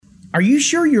Are you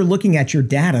sure you're looking at your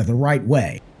data the right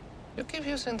way? You keep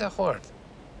using the word.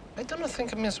 I don't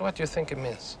think it means what you think it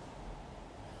means.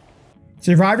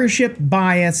 Survivorship,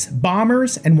 bias,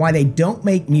 bombers, and why they don't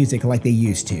make music like they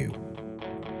used to.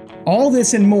 All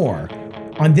this and more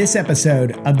on this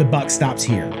episode of The Buck Stops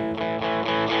Here.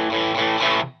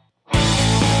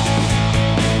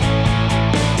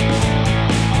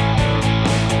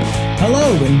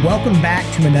 Hello, and welcome back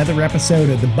to another episode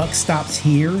of The Buck Stops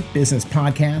Here business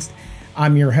podcast.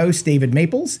 I'm your host, David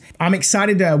Maples. I'm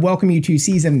excited to welcome you to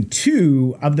season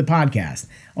 2 of the podcast.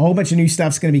 A whole bunch of new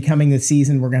stuff's going to be coming this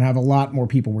season. We're going to have a lot more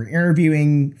people we're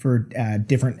interviewing for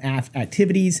different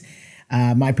activities.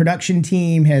 My production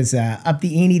team has upped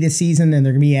the ante this season, and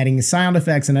they're going to be adding sound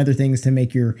effects and other things to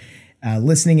make your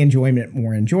listening enjoyment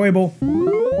more enjoyable.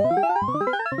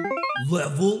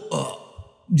 Level up.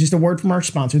 Just a word from our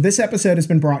sponsor. This episode has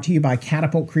been brought to you by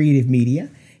Catapult Creative Media.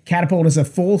 Catapult is a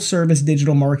full-service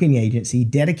digital marketing agency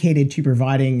dedicated to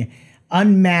providing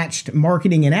unmatched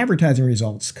marketing and advertising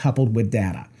results coupled with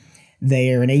data.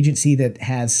 They are an agency that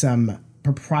has some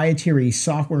proprietary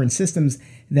software and systems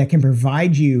that can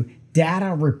provide you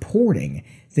data reporting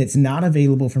that's not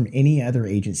available from any other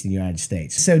agency in the United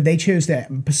States. So they chose to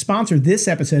sponsor this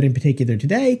episode in particular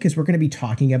today because we're going to be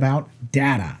talking about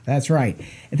data. That's right.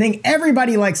 The thing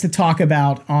everybody likes to talk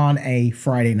about on a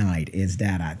Friday night is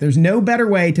data. There's no better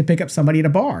way to pick up somebody at a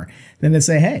bar than to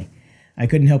say, hey, I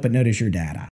couldn't help but notice your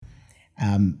data.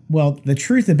 Well, the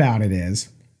truth about it is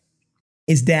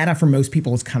data for most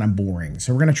people is kind of boring.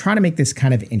 So we're going to try to make this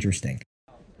kind of interesting.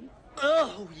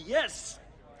 Oh, yes.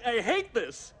 I hate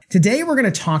this. Today, we're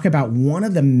going to talk about one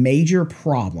of the major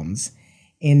problems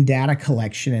in data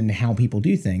collection and how people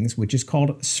do things, which is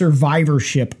called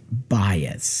survivorship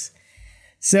bias.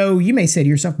 So you may say to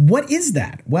yourself, what is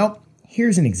that? Well,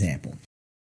 here's an example.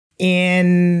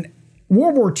 In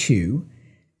World War II,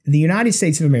 the United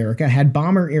States of America had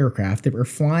bomber aircraft that were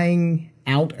flying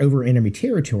out over enemy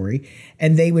territory,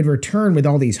 and they would return with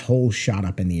all these holes shot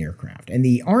up in the aircraft. And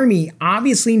the Army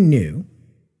obviously knew,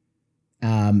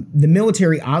 the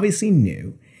military obviously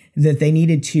knew that they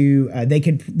needed to, they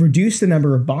could reduce the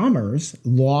number of bombers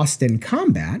lost in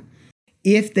combat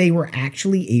if they were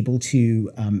actually able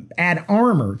to add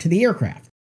armor to the aircraft.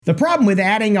 The problem with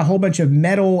adding a whole bunch of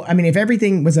metal, if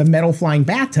everything was a metal flying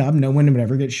bathtub, no one would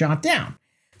ever get shot down.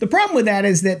 The problem with that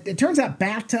is that it turns out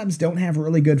bathtubs don't have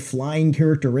really good flying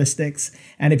characteristics.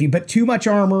 And if you put too much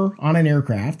armor on an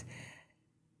aircraft,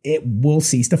 it will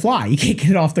cease to fly. You can't get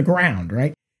it off the ground,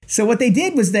 right? So what they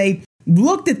did was they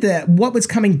looked at what was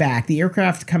coming back, the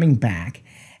aircraft coming back,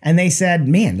 and they said,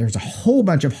 man, there's a whole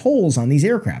bunch of holes on these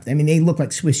aircraft. They look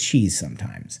like Swiss cheese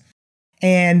sometimes.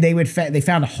 And they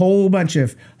found a whole bunch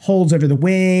of holes over the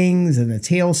wings and the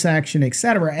tail section,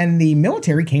 etc. And the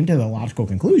military came to the logical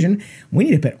conclusion, we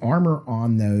need to put armor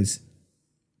on those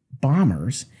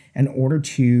bombers in order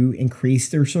to increase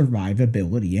their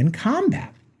survivability in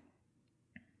combat.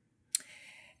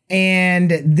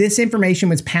 And this information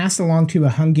was passed along to a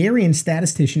Hungarian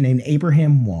statistician named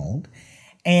Abraham Wald,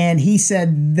 and he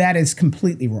said that is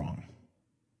completely wrong.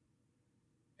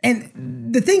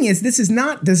 And the thing is, this is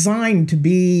not designed to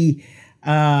be,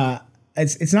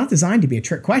 it's not designed to be a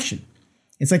trick question.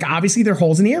 It's like, obviously there are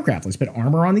holes in the aircraft. Let's put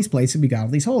armor on these places. We got all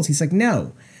these holes. He's like,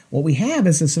 no, what we have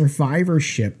is a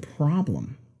survivorship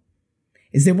problem.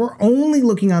 Is that we're only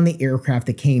looking on the aircraft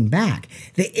that came back.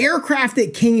 The aircraft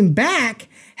that came back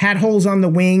had holes on the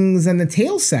wings and the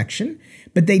tail section,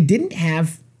 but they didn't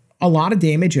have a lot of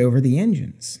damage over the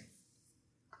engines.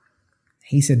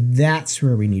 He said, that's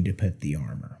where we need to put the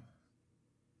armor.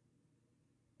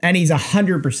 And he's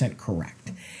 100%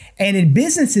 correct. And in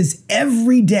businesses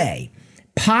every day,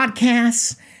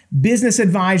 podcasts, business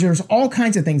advisors, all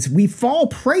kinds of things, we fall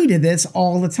prey to this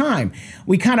all the time.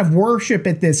 We kind of worship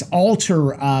at this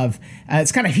altar of,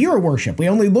 it's kind of hero worship. We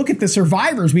only look at the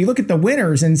survivors. We look at the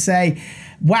winners and say,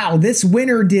 wow, this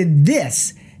winner did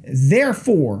this.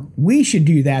 Therefore, we should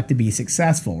do that to be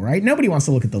successful, right? Nobody wants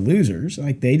to look at the losers,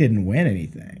 like they didn't win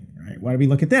anything, right? Why do we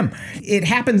look at them? It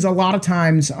happens a lot of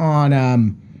times on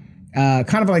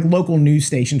kind of like local news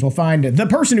stations. We'll find the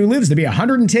person who lives to be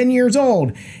 110 years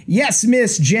old. Yes,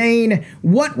 Miss Jane,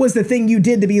 what was the thing you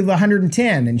did to be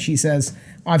 110? And she says,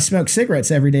 I've smoked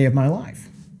cigarettes every day of my life.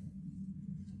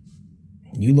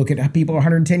 You look at people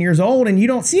 110 years old and you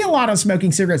don't see a lot of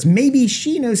smoking cigarettes. Maybe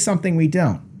she knows something we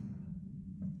don't.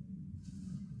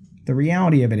 The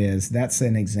reality of it is that's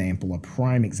an example, a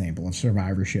prime example of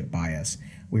survivorship bias.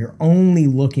 We're only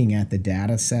looking at the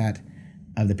data set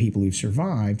of the people who've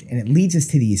survived, and it leads us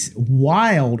to these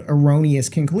wild, erroneous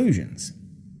conclusions.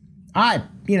 I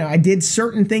did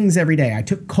certain things every day. I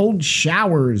took cold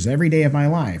showers every day of my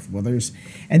life. Well,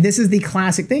 and this is the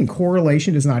classic thing.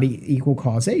 Correlation does not equal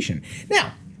causation.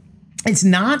 Now, it's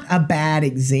not a bad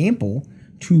example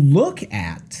to look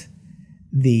at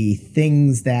the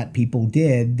things that people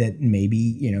did that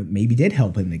maybe did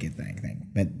help them to get that thing.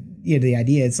 But the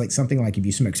idea is like something like if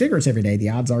you smoke cigarettes every day, the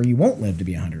odds are you won't live to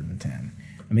be 110.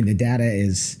 I mean, the data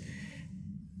is,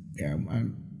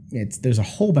 there's a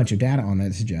whole bunch of data on that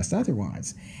that suggests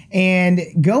otherwise. And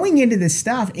going into this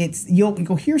stuff,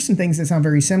 you'll hear some things that sound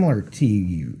very similar to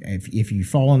you if you've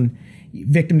fallen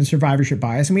victim to survivorship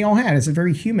bias, and we all had. It's a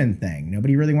very human thing.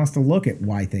 Nobody really wants to look at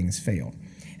why things failed.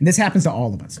 And this happens to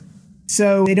all of us.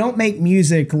 So they don't make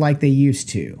music like they used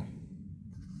to.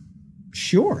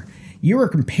 Sure. You are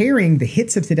comparing the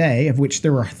hits of today, of which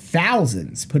there are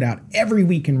thousands put out every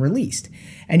week and released,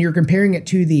 and you're comparing it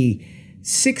to the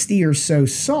 60 or so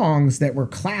songs that were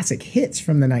classic hits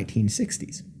from the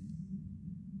 1960s.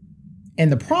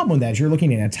 And the problem with that is you're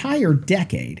looking at an entire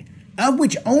decade of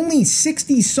which only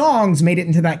 60 songs made it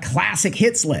into that classic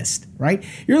hits list, right?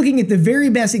 You're looking at the very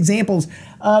best examples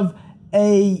of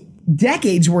a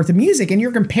decade's worth of music, and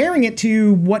you're comparing it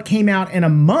to what came out in a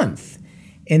month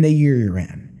in the year you're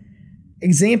in.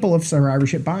 Example of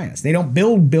survivorship bias. They don't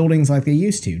build buildings like they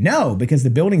used to. No, because the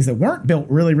buildings that weren't built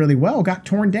really, really well got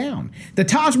torn down. The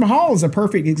Taj Mahal is a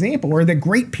perfect example, or the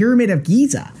Great Pyramid of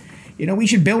Giza. We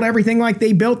should build everything like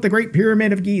they built the Great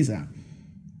Pyramid of Giza.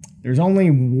 There's only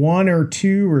 1 or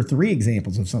 2 or 3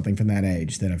 examples of something from that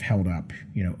age that have held up,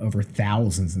 over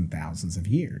thousands and thousands of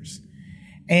years.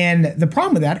 And the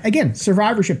problem with that, again,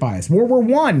 survivorship bias. World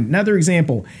War I, another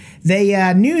example.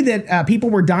 They knew that people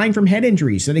were dying from head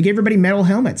injuries, so they gave everybody metal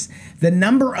helmets. The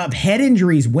number of head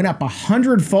injuries went up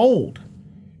 100-fold.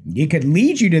 It could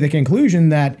lead you to the conclusion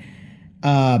that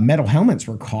metal helmets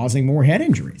were causing more head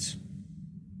injuries.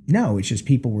 No, it's just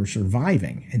people were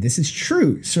surviving. And this is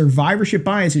true. Survivorship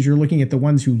bias is you're looking at the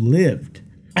ones who lived.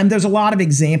 And there's a lot of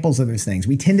examples of those things.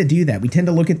 We tend to do that. We tend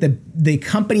to look at the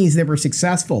companies that were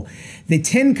successful, the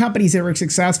 10 companies that were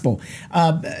successful,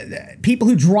 people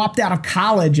who dropped out of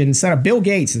college and set up. Bill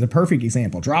Gates is a perfect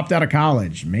example. Dropped out of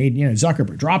college, made,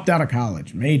 Zuckerberg dropped out of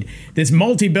college, made this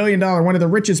multi-billion-dollar, one of the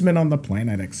richest men on the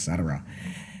planet, etc.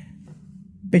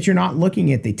 But you're not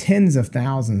looking at the tens of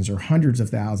thousands or hundreds of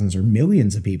thousands or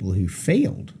millions of people who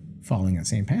failed following that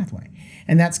same pathway.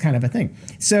 And that's kind of a thing.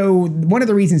 So one of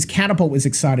the reasons Catapult was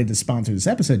excited to sponsor this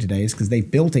episode today is because they've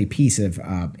built a piece of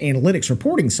analytics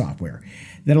reporting software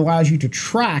that allows you to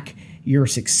track your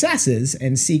successes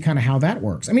and see kind of how that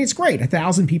works. I mean, it's great.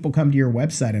 1,000 people come to your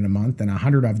website in a month and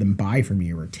 100 of them buy from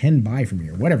you, or 10 buy from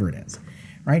you, or whatever it is,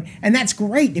 right? And that's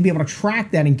great to be able to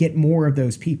track that and get more of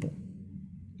those people.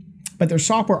 But their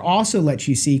software also lets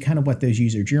you see kind of what those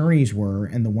user journeys were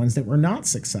and the ones that were not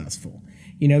successful.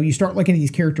 You start looking at these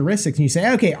characteristics and you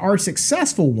say, okay, our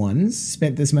successful ones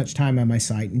spent this much time on my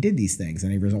site and did these things,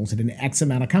 and they resulted in X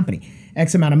amount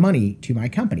of money to my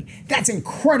company. That's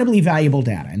incredibly valuable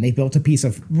data, and they built a piece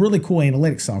of really cool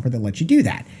analytics software that lets you do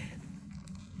that.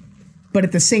 But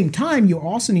at the same time, you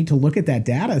also need to look at that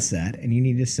data set and you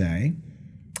need to say,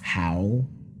 how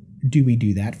do we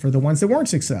do that for the ones that weren't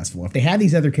successful? If they had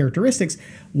these other characteristics,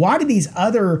 why did these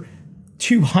other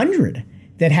 200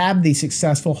 that have the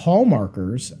successful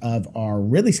hallmarkers of our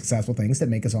really successful things that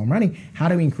make us all money, how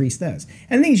do we increase those?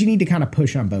 And the thing is, you need to kind of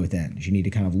push on both ends. You need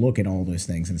to kind of look at all those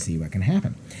things and see what can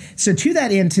happen. So to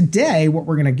that end, today, what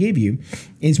we're going to give you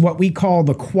is what we call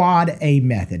the Quad A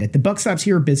method. At the Buck Stops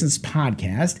Here Business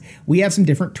Podcast, we have some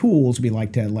different tools we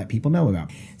like to let people know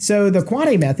about. So the Quad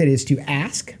A method is to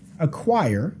ask,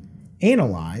 acquire,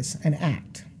 analyze, and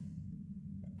act.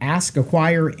 Ask,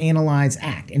 acquire, analyze,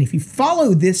 act. And if you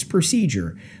follow this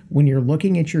procedure when you're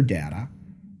looking at your data,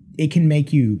 it can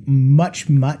make you much,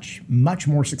 much, much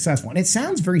more successful. And it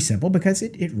sounds very simple because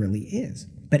it really is.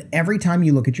 But every time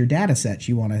you look at your data sets,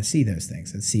 you want to see those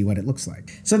things and see what it looks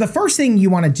like. So the first thing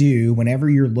you want to do whenever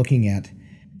you're looking at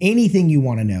anything you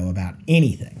want to know about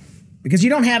anything, because you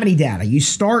don't have any data, you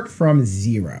start from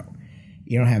zero.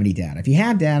 You don't have any data. If you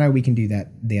have data, we can do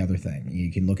that, the other thing.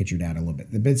 You can look at your data a little bit.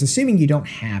 But it's assuming you don't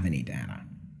have any data,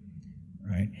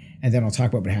 right? And then I'll talk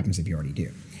about what happens if you already do.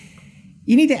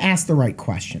 You need to ask the right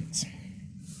questions.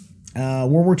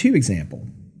 World War II example.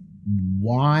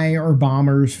 Why are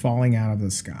bombers falling out of the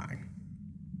sky?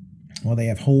 Well, they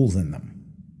have holes in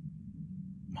them.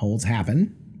 Holes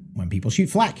happen when people shoot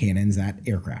flat cannons at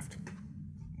aircraft.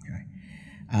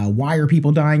 Okay. Why are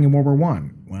people dying in World War I?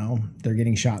 Well, they're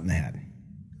getting shot in the head.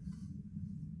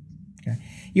 Okay.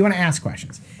 You want to ask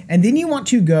questions. And then you want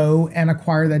to go and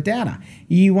acquire that data.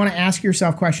 You want to ask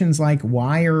yourself questions like,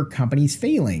 why are companies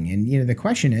failing? And the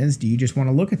question is, do you just want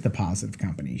to look at the positive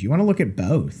companies? You want to look at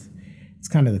both. It's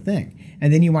kind of the thing.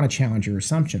 And then you want to challenge your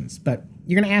assumptions. But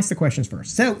you're going to ask the questions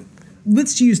first. So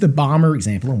let's use the bomber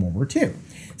example in World War II.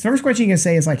 So the first question you're going to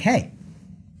say is like, hey,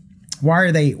 why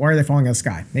are they falling out of the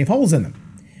sky? They have holes in them.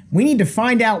 We need to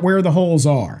find out where the holes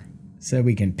are so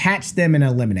we can patch them and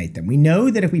eliminate them. We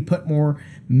know that if we put more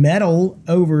metal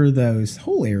over those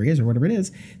hole areas or whatever it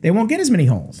is, they won't get as many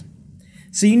holes.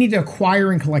 So you need to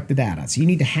acquire and collect the data. So you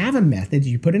need to have a method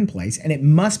you put in place, and it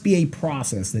must be a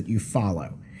process that you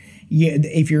follow.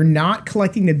 If you're not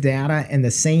collecting the data in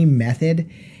the same method,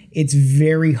 it's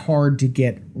very hard to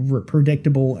get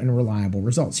predictable and reliable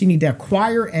results. You need to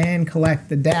acquire and collect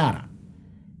the data.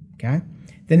 Okay?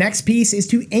 The next piece is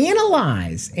to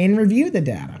analyze and review the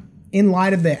data in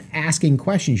light of the asking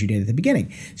questions you did at the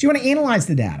beginning. So you want to analyze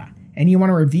the data and you want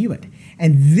to review it.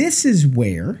 And this is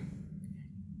where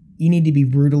you need to be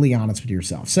brutally honest with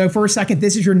yourself. So for a second,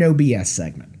 this is your no BS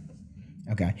segment.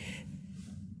 Okay.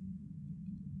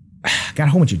 Got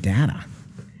a whole bunch of data.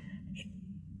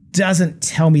 Doesn't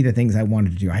tell me the things I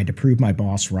wanted to do. I had to prove my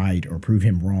boss right or prove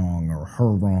him wrong or her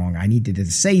wrong. I needed to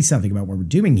say something about what we're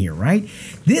doing here, right?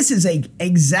 This is an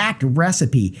exact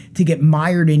recipe to get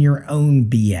mired in your own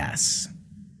BS.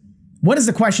 What is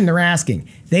the question they're asking?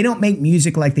 They don't make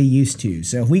music like they used to.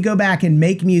 So if we go back and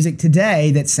make music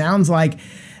today that sounds like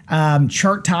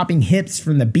chart-topping hits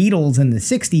from the Beatles in the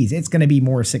 60s, it's going to be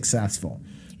more successful.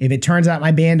 If it turns out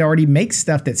my band already makes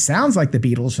stuff that sounds like the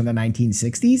Beatles from the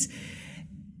 1960s,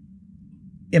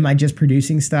 am I just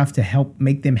producing stuff to help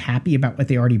make them happy about what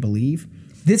they already believe?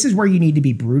 This is where you need to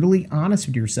be brutally honest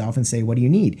with yourself and say, what do you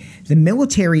need? The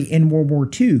military in World War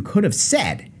II could have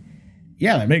said,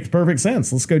 yeah, that makes perfect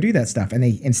sense. Let's go do that stuff. And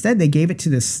instead they gave it to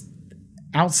this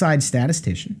outside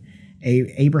statistician,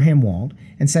 Abraham Wald,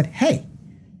 and said, hey,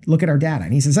 look at our data.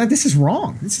 And he says, this is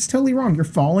wrong. This is totally wrong. You're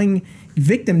falling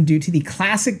victim due to the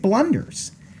classic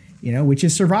blunders, which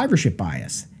is survivorship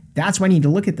bias. That's why I need to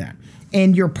look at that.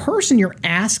 And your person you're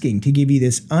asking to give you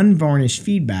this unvarnished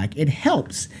feedback, it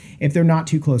helps if they're not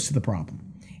too close to the problem.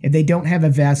 If they don't have a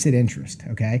vested interest,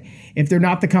 okay? If they're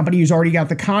not the company who's already got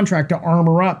the contract to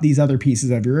armor up these other pieces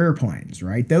of your airplanes,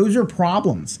 right? Those are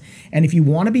problems. And if you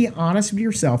want to be honest with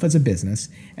yourself as a business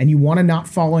and you want to not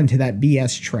fall into that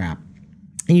BS trap,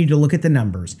 you need to look at the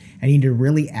numbers and you need to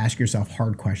really ask yourself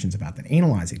hard questions about that.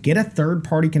 Analyze it. Get a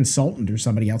third-party consultant or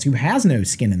somebody else who has no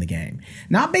skin in the game.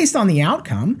 Not based on the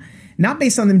outcome, not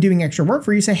based on them doing extra work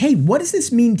for you. Say, hey, what does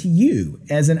this mean to you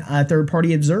as a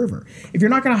third-party observer? If you're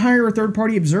not going to hire a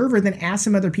third-party observer, then ask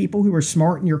some other people who are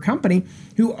smart in your company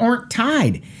who aren't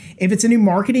tied. If it's a new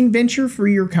marketing venture for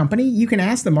your company, you can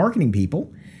ask the marketing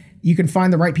people. You can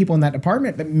find the right people in that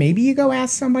department, but maybe you go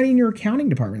ask somebody in your accounting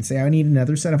department and say, I need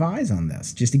another set of eyes on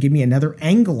this, just to give me another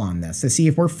angle on this, to see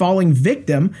if we're falling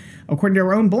victim according to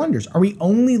our own blunders. Are we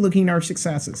only looking at our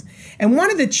successes? And one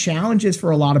of the challenges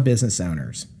for a lot of business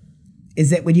owners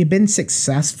is that when you've been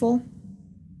successful,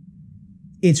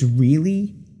 it's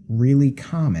really, really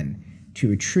common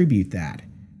to attribute that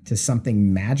to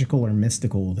something magical or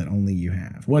mystical that only you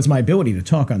have. Well, it's my ability to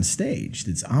talk on stage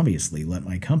that's obviously led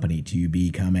my company to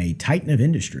become a titan of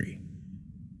industry.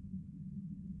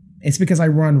 It's because I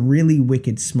run really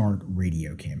wicked smart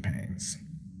radio campaigns.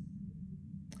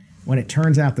 When it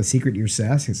turns out the secret to your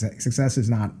success is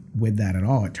not with that at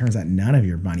all, it turns out none of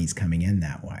your money's coming in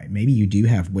that way. Maybe you do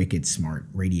have wicked smart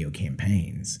radio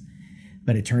campaigns,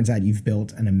 but it turns out you've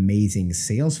built an amazing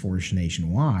sales force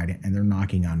nationwide and they're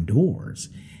knocking on doors.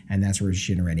 And that's where it's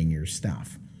generating your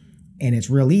stuff. And it's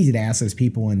real easy to ask those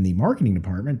people in the marketing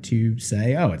department to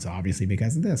say, oh, it's obviously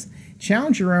because of this.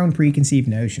 Challenge your own preconceived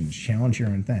notions. Challenge your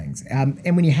own things. And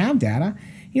when you have data,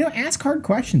 ask hard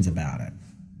questions about it,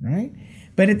 right?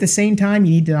 But at the same time,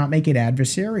 you need to not make it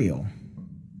adversarial.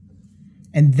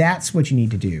 And that's what you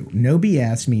need to do. No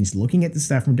BS means looking at the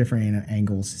stuff from different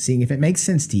angles, seeing if it makes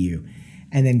sense to you,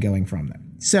 and then going from them.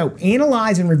 So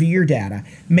analyze and review your data.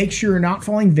 Make sure you're not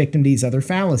falling victim to these other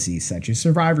fallacies, such as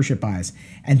survivorship bias,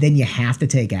 and then you have to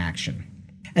take action.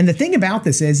 And the thing about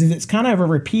this is it's kind of a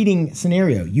repeating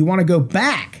scenario. You want to go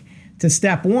back to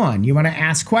step one. You want to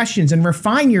ask questions and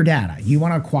refine your data. You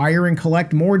want to acquire and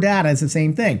collect more data. It's the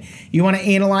same thing. You want to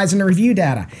analyze and review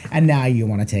data, and now you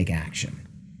want to take action.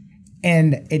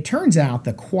 And it turns out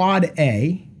the quad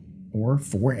A, or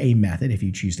 4A method, if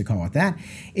you choose to call it that,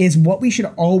 is what we should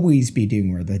always be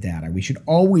doing with the data. We should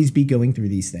always be going through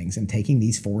these things and taking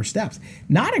these 4 steps.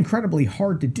 Not incredibly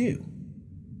hard to do,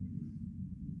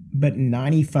 but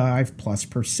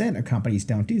 95+% of companies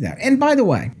don't do that. And by the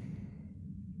way,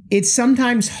 It's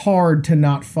sometimes hard to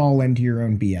not fall into your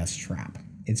own BS trap.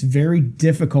 It's very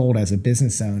difficult as a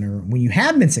business owner when you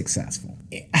have been successful.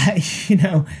 I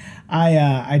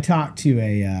talked to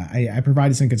I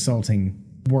provided some consulting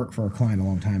work for a client a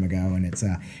long time ago, and it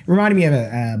reminded me of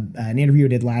an interview I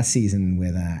did last season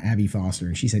with Abby Foster,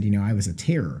 and she said, I was a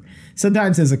terror.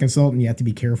 Sometimes as a consultant, you have to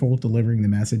be careful delivering the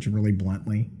message really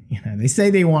bluntly. They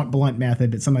say they want blunt method,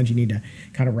 but sometimes you need to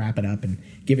kind of wrap it up and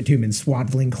give it to them in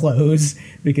swaddling clothes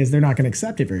because they're not going to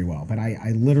accept it very well. But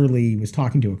I literally was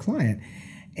talking to a client,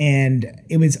 and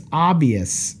it was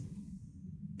obvious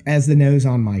as the nose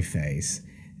on my face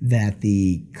that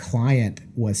the client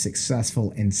was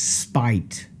successful in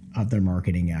spite of their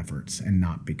marketing efforts and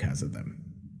not because of them.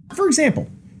 For example,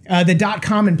 the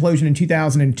dot-com implosion in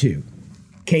 2002.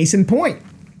 Case in point,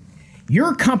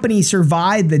 your company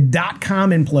survived the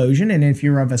dot-com implosion, and if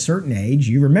you're of a certain age,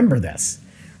 you remember this,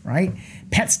 right?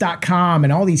 Pets.com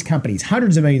and all these companies,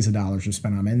 hundreds of millions of dollars were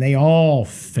spent on them, and they all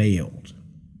failed.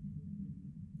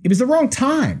 It was the wrong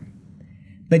time.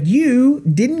 But you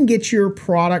didn't get your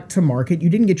product to market. You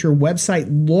didn't get your website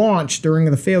launched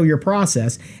during the failure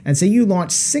process. And so you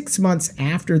launched 6 months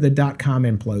after the dot-com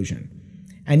implosion.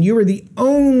 And you were the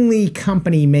only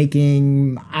company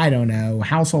making,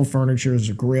 household furniture,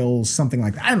 grills, something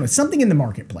like that. Something in the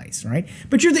marketplace, right?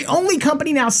 But you're the only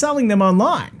company now selling them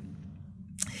online.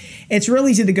 It's real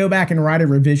easy to go back and write a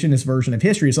revisionist version of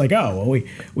history. It's like,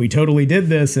 we totally did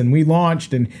this and we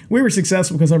launched and we were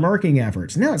successful because of our marketing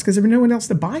efforts. No, it's because there was no one else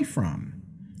to buy from,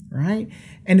 right?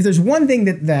 And if there's one thing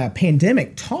that the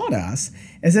pandemic taught us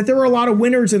is that there were a lot of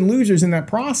winners and losers in that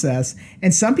process,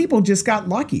 and some people just got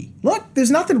lucky. Look,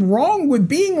 there's nothing wrong with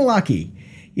being lucky.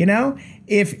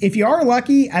 If you are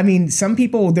lucky, some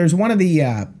people, there's one of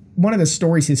the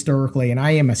stories historically, and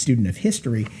I am a student of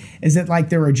history, is that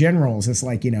there were generals, it's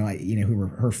who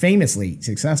were famously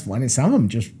successful, and some of them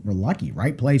just were lucky,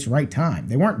 right place, right time.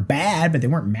 They weren't bad, but they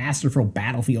weren't masterful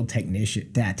battlefield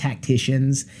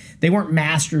tacticians. They weren't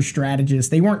master strategists.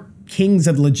 They weren't kings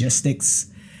of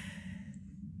logistics,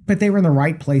 but they were in the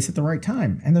right place at the right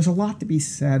time. And there's a lot to be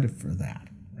said for that,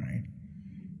 right?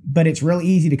 But it's real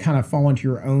easy to kind of fall into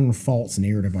your own false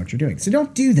narrative of what you're doing. So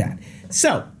don't do that.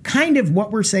 So kind of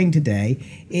what we're saying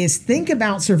today is think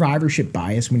about survivorship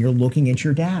bias when you're looking at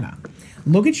your data.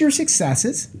 Look at your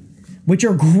successes, which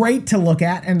are great to look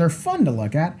at and they're fun to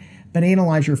look at, but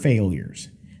analyze your failures.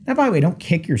 Now, by the way, don't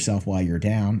kick yourself while you're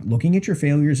down. Looking at your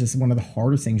failures is one of the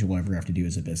hardest things you'll ever have to do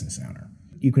as a business owner.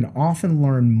 You can often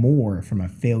learn more from a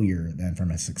failure than from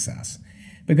a success.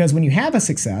 Because when you have a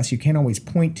success, you can't always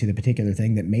point to the particular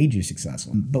thing that made you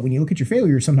successful. But when you look at your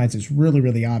failures, sometimes it's really,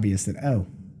 really obvious that,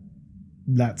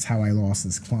 that's how I lost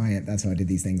this client. That's how I did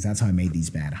these things. That's how I made these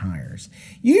bad hires.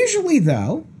 Usually,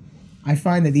 though, I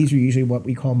find that these are usually what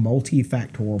we call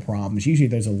multifactorial problems. Usually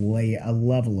there's a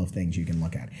level of things you can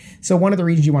look at. So one of the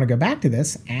reasons you want to go back to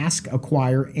this, ask,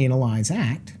 acquire, analyze,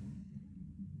 act,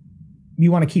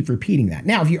 you want to keep repeating that.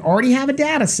 Now, if you already have a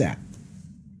data set,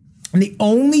 and the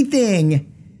only thing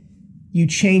you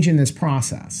change in this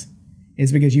process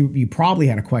is because you probably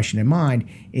had a question in mind,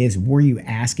 is were you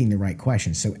asking the right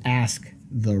questions? So ask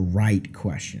the right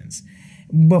questions.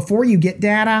 Before you get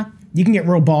data, you can get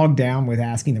real bogged down with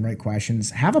asking the right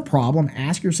questions. Have a problem,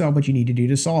 ask yourself what you need to do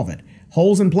to solve it.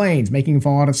 Holes in planes, making them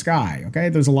fall out of sky, okay?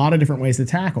 There's a lot of different ways to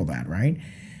tackle that, right?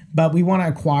 But we want to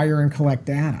acquire and collect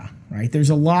data, right? There's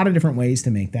a lot of different ways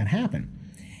to make that happen.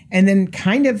 And then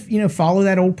kind of, follow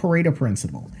that old Pareto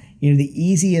principle. The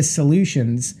easiest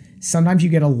solutions, sometimes you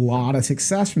get a lot of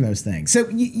success from those things. So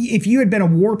if you had been a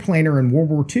war planner in World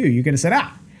War II, you could have said,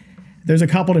 there's a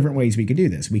couple different ways we could do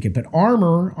this. We could put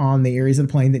armor on the areas of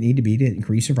the plane that need to be to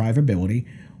increase survivability,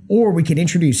 or we could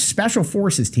introduce special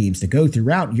forces teams to go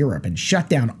throughout Europe and shut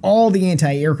down all the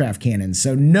anti-aircraft cannons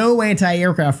so no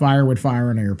anti-aircraft fire would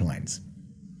fire on airplanes.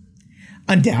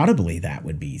 Undoubtedly, that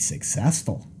would be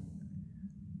successful,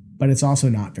 but it's also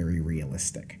not very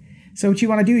realistic. So what you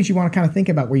want to do is you want to kind of think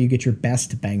about where you get your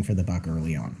best bang for the buck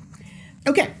early on.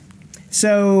 Okay,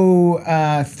 so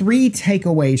 3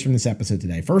 takeaways from this episode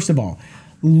today. First of all,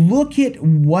 look at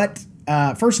what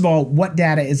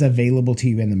data is available to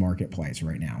you in the marketplace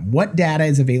right now. What data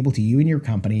is available to you in your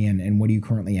company and what are you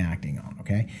currently acting on,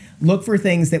 okay? Look for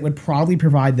things that would probably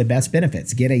provide the best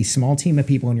benefits. Get a small team of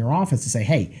people in your office to say,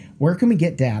 hey, where can we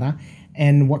get data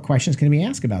and what questions can we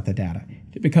ask about the data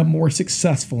to become more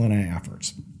successful in our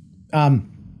efforts?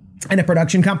 In a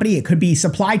production company, it could be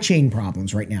supply chain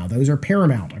problems right now. Those are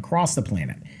paramount across the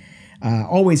planet.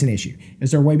 Always an issue.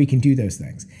 Is there a way we can do those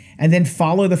things? And then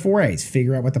follow the 4 A's.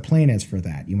 Figure out what the plan is for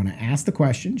that. You want to ask the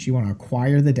questions. You want to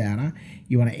acquire the data.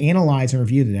 You want to analyze and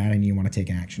review the data, and you want to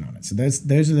take action on it. So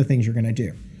those are the things you're going to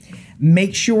do.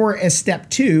 Make sure as step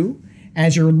 2,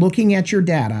 as you're looking at your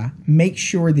data, make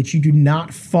sure that you do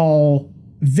not fall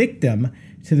victim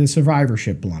to the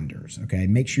survivorship blunders, okay?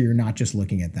 Make sure you're not just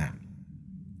looking at that,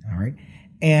 all right?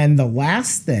 And the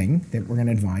last thing that we're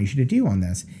gonna advise you to do on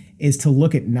this is to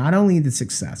look at not only the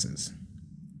successes,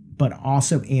 but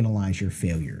also analyze your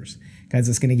failures, because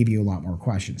it's gonna give you a lot more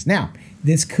questions. Now,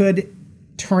 this could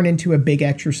turn into a big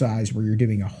exercise where you're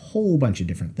doing a whole bunch of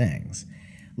different things.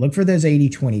 Look for those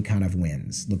 80-20 kind of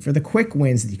wins. Look for the quick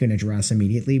wins that you can address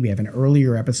immediately. We have an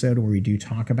earlier episode where we do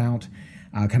talk about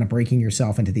kind of breaking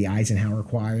yourself into the Eisenhower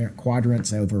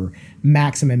quadrants over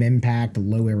maximum impact,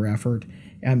 lower effort.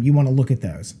 You want to look at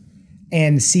those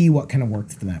and see what kind of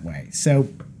works that way. So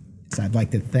I'd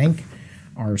like to thank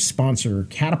our sponsor,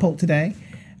 Catapult, today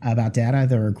about data.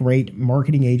 They're a great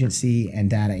marketing agency and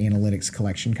data analytics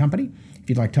collection company. If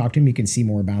you'd like to talk to them, you can see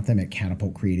more about them at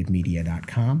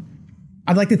catapultcreativemedia.com.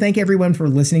 I'd like to thank everyone for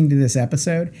listening to this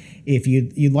episode. If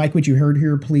you like what you heard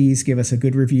here, please give us a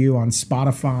good review on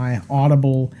Spotify,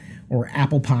 Audible, or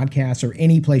Apple Podcasts, or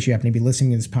any place you happen to be listening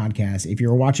to this podcast. If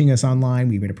you're watching us online,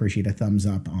 we would appreciate a thumbs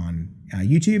up on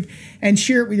YouTube, and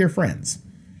share it with your friends.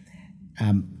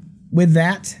 With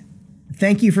that,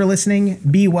 thank you for listening.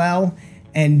 Be well,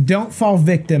 and don't fall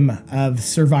victim of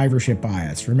survivorship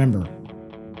bias. Remember,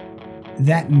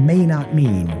 that may not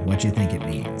mean what you think it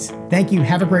means. Thank you.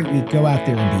 Have a great week. Go out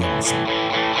there and be awesome.